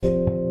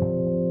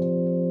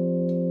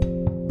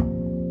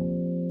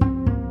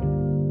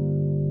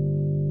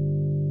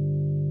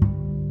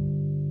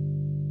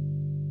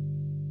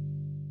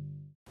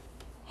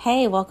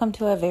Hey, welcome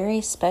to a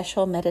very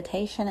special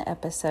meditation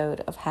episode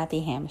of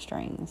Happy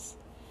Hamstrings.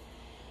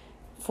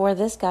 For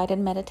this guided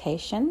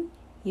meditation,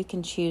 you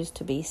can choose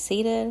to be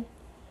seated,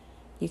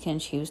 you can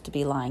choose to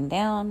be lying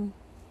down,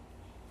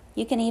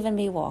 you can even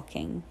be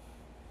walking.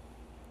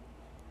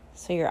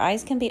 So your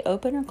eyes can be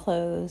open or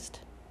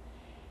closed.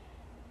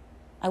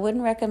 I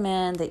wouldn't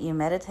recommend that you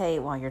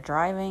meditate while you're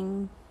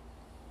driving,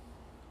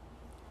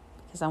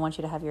 because I want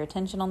you to have your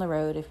attention on the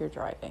road if you're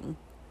driving.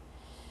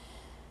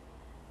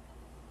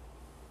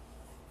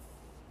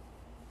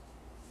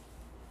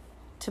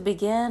 To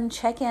begin,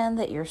 check in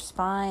that your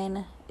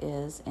spine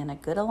is in a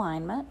good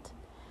alignment.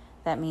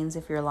 That means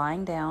if you're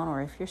lying down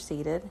or if you're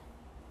seated.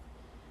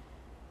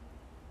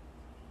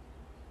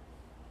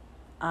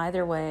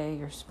 Either way,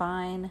 your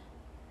spine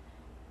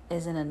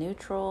is in a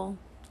neutral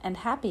and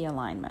happy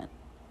alignment.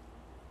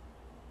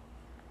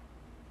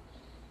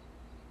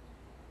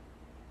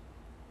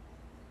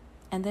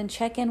 And then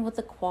check in with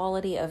the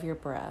quality of your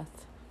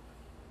breath,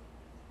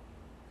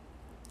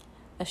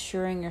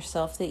 assuring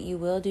yourself that you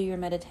will do your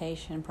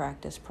meditation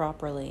practice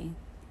properly.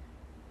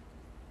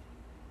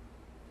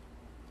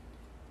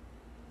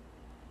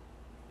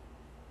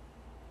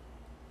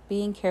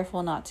 Being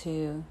careful not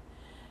to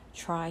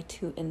try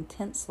too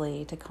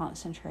intensely to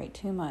concentrate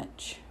too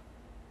much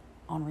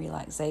on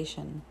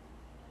relaxation.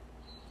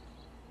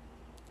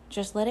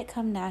 Just let it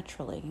come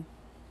naturally.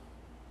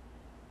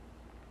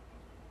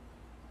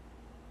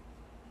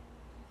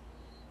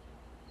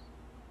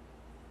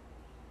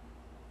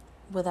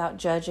 Without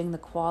judging the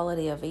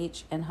quality of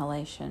each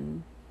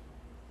inhalation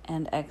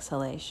and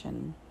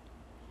exhalation,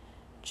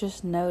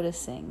 just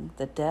noticing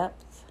the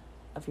depth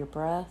of your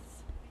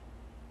breath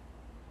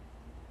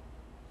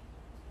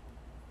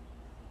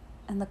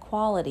and the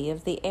quality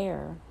of the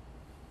air.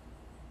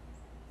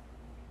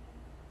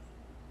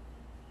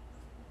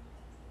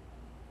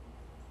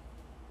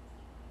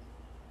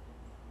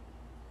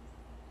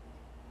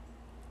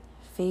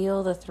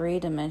 Feel the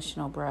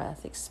three-dimensional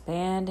breath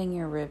expanding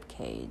your rib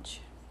cage.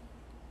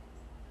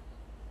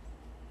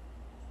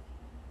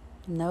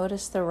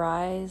 Notice the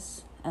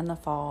rise and the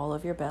fall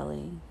of your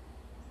belly.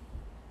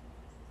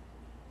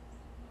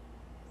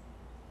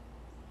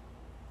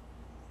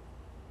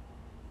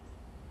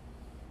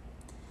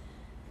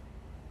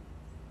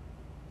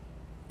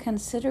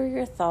 Consider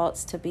your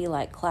thoughts to be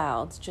like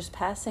clouds just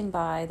passing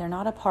by. They're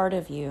not a part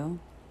of you.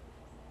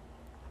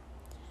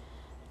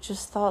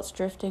 Just thoughts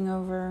drifting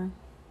over.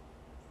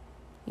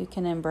 You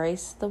can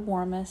embrace the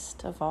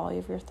warmest of all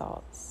of your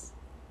thoughts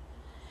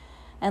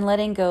and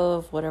letting go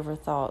of whatever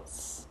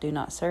thoughts do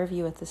not serve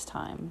you at this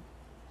time.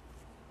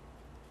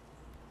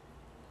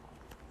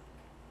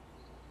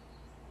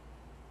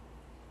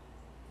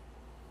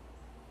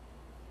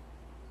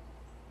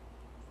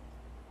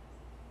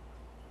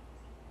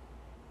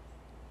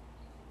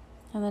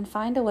 And then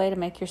find a way to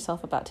make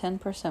yourself about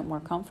 10% more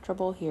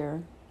comfortable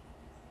here.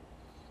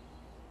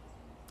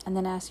 And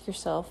then ask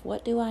yourself,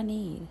 what do I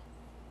need?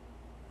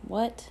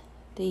 What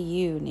do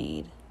you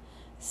need?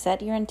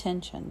 Set your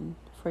intention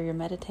for your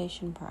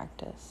meditation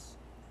practice.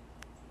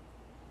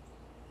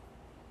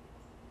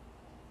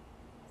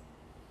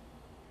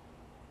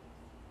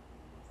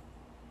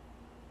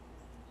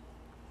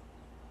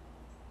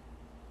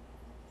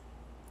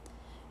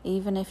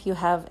 Even if you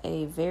have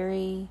a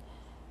very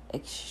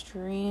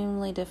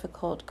extremely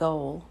difficult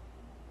goal,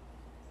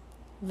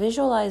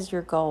 visualize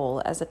your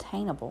goal as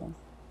attainable,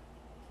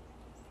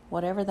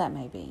 whatever that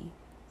may be.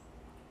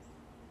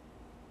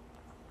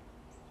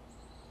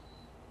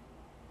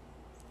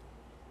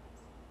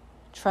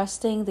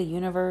 Trusting the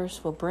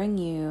universe will bring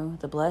you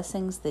the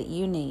blessings that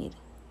you need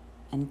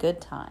in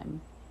good time.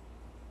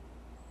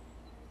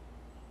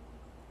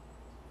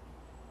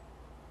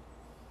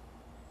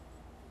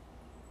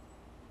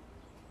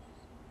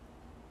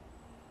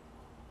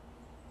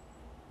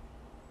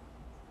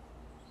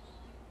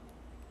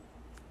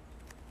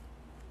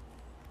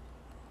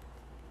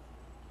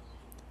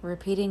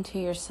 Repeating to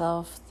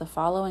yourself the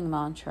following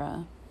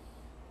mantra: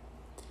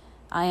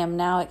 I am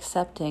now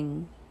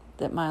accepting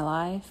that my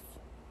life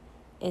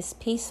is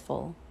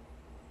peaceful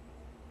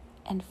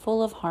and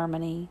full of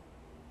harmony.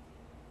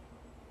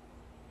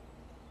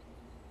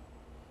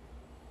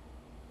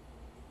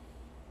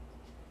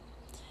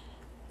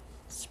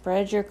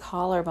 Spread your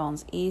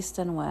collarbones east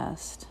and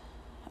west,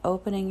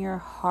 opening your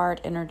heart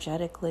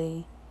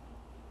energetically,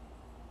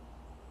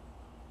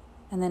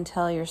 and then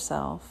tell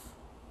yourself,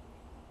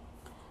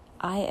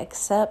 I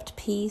accept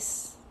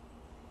peace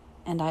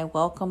and I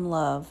welcome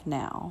love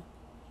now.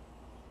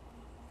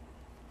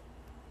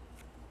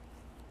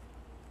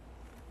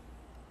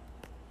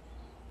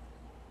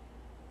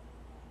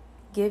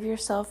 Give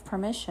yourself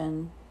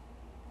permission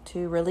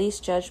to release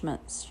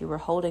judgments you were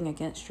holding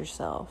against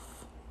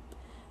yourself,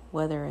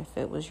 whether if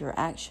it was your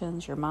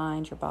actions, your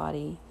mind, your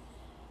body.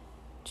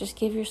 Just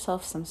give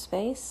yourself some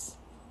space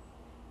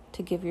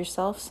to give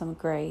yourself some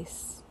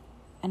grace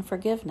and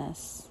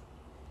forgiveness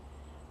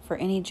for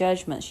any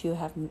judgments you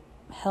have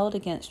held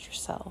against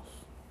yourself.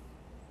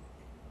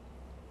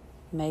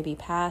 Maybe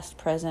past,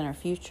 present, or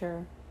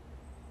future.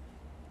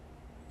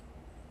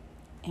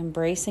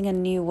 embracing a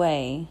new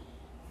way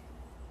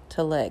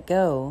to let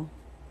go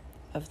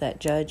of that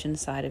judge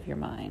inside of your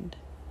mind.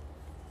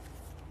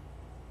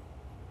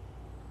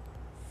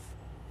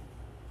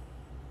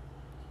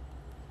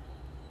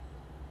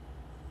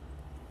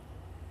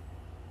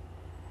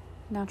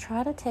 Now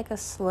try to take a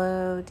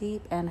slow,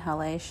 deep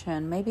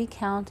inhalation, maybe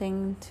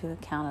counting to a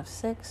count of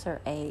 6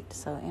 or 8.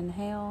 So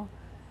inhale,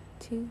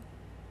 2,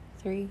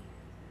 3,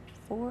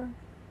 4,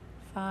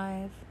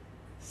 5,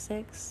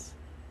 6,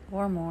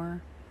 or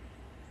more.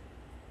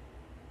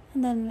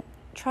 And then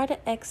try to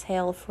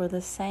exhale for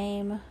the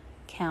same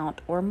count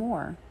or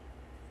more.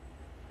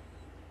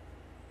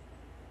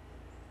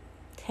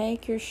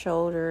 Take your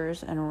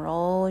shoulders and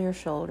roll your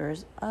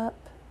shoulders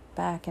up,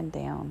 back, and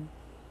down.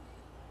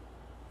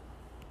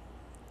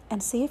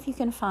 And see if you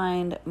can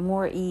find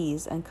more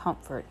ease and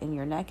comfort in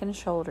your neck and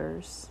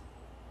shoulders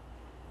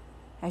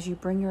as you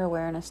bring your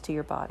awareness to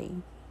your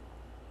body.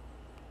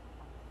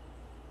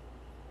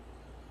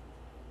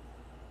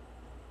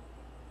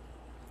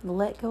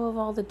 Let go of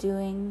all the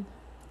doing.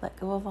 Let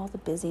go of all the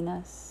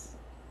busyness.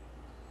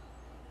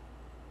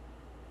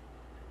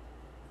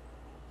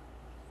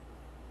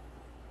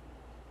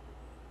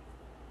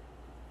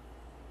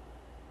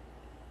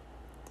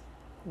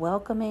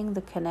 Welcoming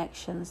the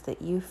connections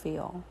that you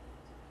feel.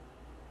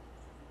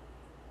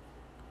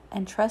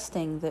 And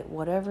trusting that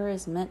whatever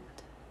is meant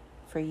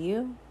for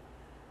you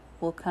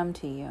will come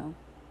to you.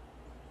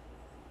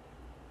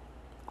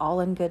 All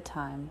in good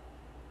time.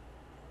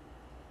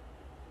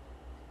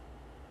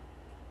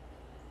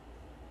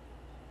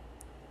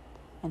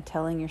 And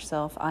telling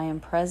yourself, I am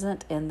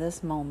present in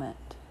this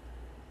moment.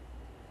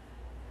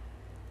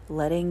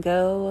 Letting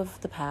go of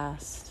the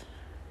past.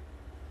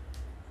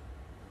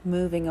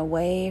 Moving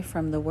away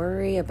from the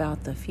worry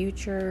about the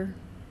future.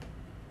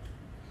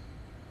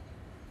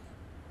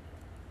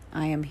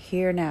 I am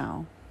here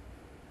now.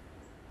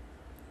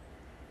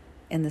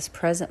 In this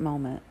present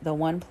moment, the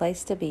one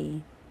place to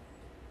be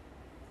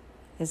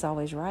is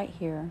always right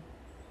here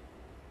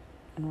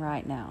and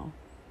right now.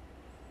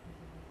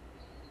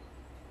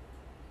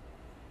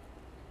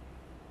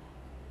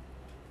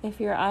 If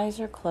your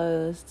eyes are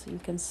closed, you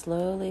can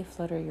slowly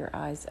flutter your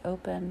eyes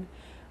open,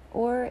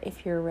 or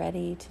if you're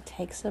ready to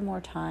take some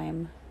more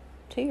time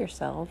to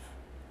yourself,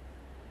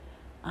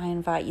 I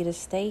invite you to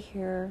stay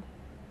here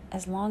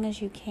as long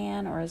as you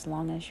can or as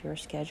long as your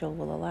schedule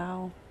will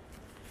allow.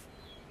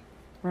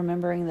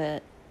 Remembering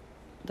that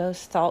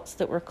those thoughts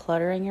that were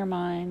cluttering your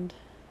mind,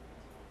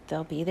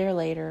 they'll be there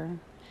later.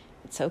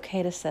 It's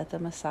okay to set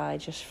them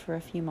aside just for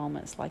a few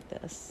moments like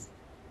this.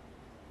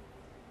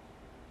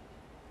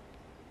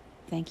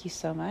 Thank you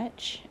so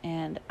much,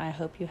 and I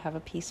hope you have a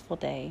peaceful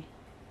day.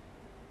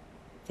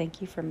 Thank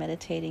you for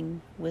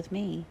meditating with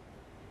me.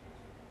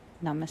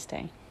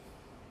 Namaste.